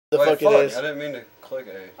The Wait, fuck it is. I didn't mean to click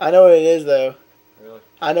A. I know what it is though. Really?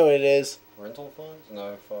 I know what it is. Rental funds?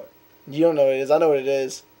 No, fuck. You don't know what it is. I know what it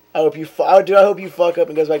is. I hope you. I hope you fuck up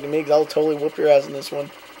and goes back to me because I'll totally whoop your ass in this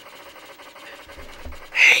one.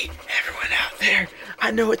 Hey, everyone out there!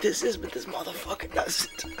 I know what this is, but this motherfucker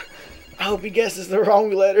doesn't. I hope he guesses the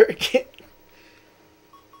wrong letter again.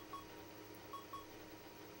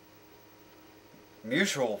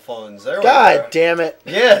 Mutual funds. There God we go. damn it!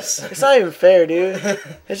 Yes. It's not even fair, dude.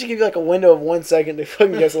 They should give you like a window of 1 second to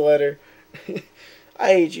fucking guess a letter. I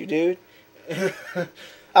hate you, dude.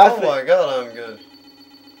 Oh my god, I'm good.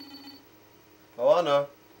 Oh, I know.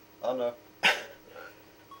 I know.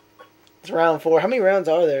 It's round 4. How many rounds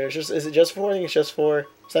are there? Is it just 4? I think it's just 4.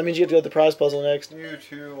 So that means you have to go to the prize puzzle next.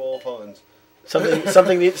 Mutual funds.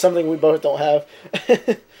 Something we both don't have.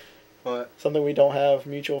 What? Something we don't have.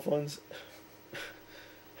 Mutual funds.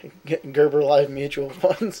 Gerber Life mutual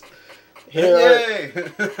funds. Yay!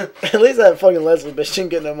 At least that fucking Leslie bitch didn't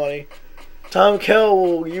get no money. Tom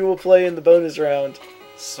Kell, you will play in the bonus round.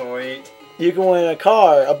 Sweet. You can win a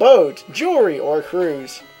car, a boat, jewelry, or a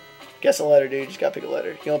cruise. Guess a letter, dude. You just gotta pick a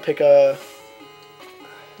letter. You don't pick a...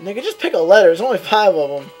 Nigga, just pick a letter. There's only 5 of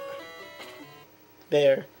them.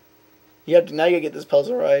 There. You have to... Now you gotta get this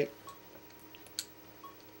puzzle right.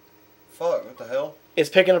 Fuck, what the hell? It's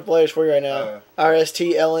picking up letters for you right now.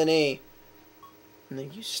 R-S-T-L-N-E.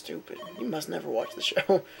 Nigga, you stupid. You must never watch the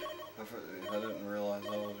show. I didn't realize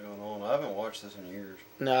that was going on. I haven't watched this in years.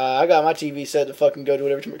 Nah, I got my TV set to fucking go to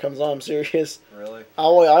whatever time it comes on. I'm serious. Really?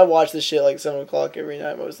 I watch this shit like 7 o'clock every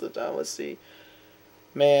night most of the time. Let's see.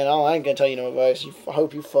 Man, I ain't gonna tell you no advice. I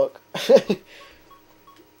hope you fuck.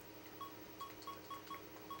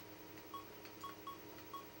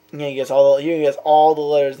 You can guess all the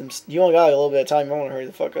letters. You only got a little bit of time. You want to hurry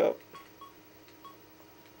the fuck up.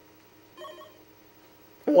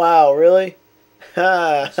 Wow, really?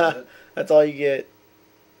 That's all you get.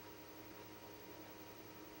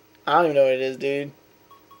 I don't even know what it is, dude.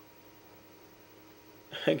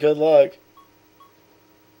 Good luck.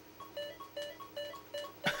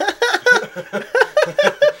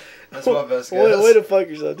 That's my best guess. Way to fuck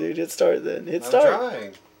yourself, dude. Hit start then. Hit start. I'm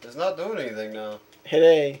trying. It's not doing anything now. Hit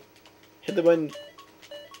A. Hit the button.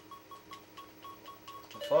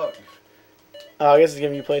 Fuck. Oh, I guess it's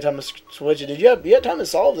giving you plenty of time to switch it. You had time to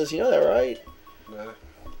solve this. You know that, right? No.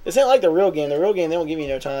 This ain't like the real game. The real game, they don't give you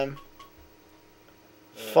no time.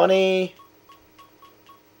 Yeah. Funny.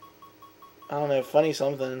 I don't know. Funny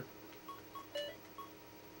something.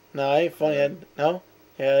 No, it ain't funny. Yeah. No?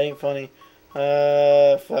 Yeah, it ain't funny.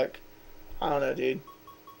 Fuck. I don't know, dude.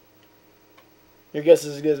 Your guess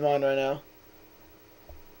is as good as mine right now.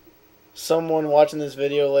 Someone watching this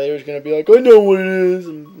video later is gonna be like, I know what it is.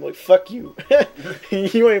 I'm like, fuck you.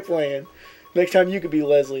 You ain't playing. Next time you could be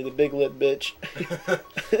Leslie, the big lip bitch.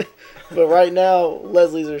 But right now,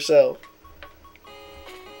 Leslie's herself.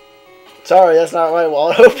 Sorry, that's not right. Well,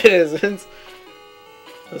 I hope it isn't.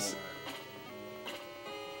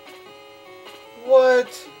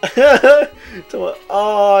 What?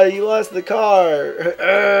 Oh, you lost the car.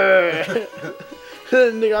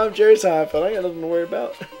 Nigga, I'm Jerry Seinfeld. I got nothing to worry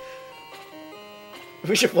about.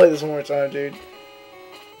 We should play this one more time, dude.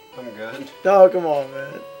 I'm good. No, come on,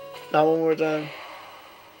 man. Not one more time.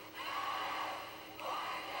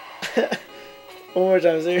 One more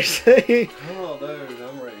time, seriously. Oh, dude,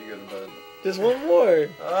 I'm ready to go to bed. Just one more.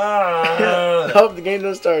 I hope the game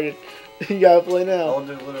done started. You gotta play now. I'll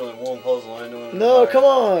do literally one puzzle. I ain't doing No, come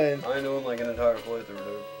on. I ain't doing like an entire playthrough,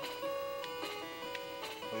 dude.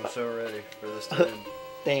 I'm so ready for this to end.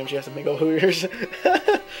 Damn, she has to make a Hooters.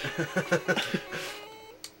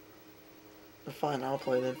 Fine, I'll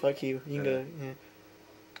play then. Fuck you. You can go. Yeah.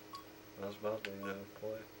 I was about to,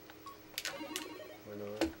 play. Why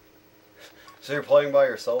not? So you're playing by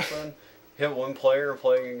yourself then? Hit one player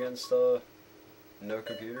playing against no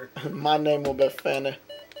computer? My name will be Fanny.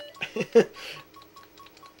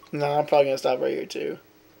 No, I'm probably gonna stop right here too.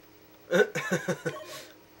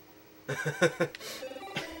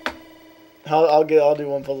 I'll do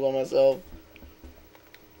one puzzle by myself.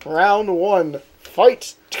 Round 1,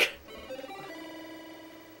 fight.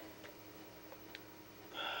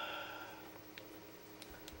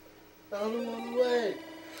 I don't want to wait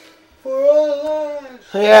for our lives.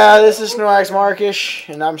 Yeah, this is Snorax Markish,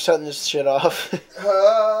 and I'm shutting this shit off.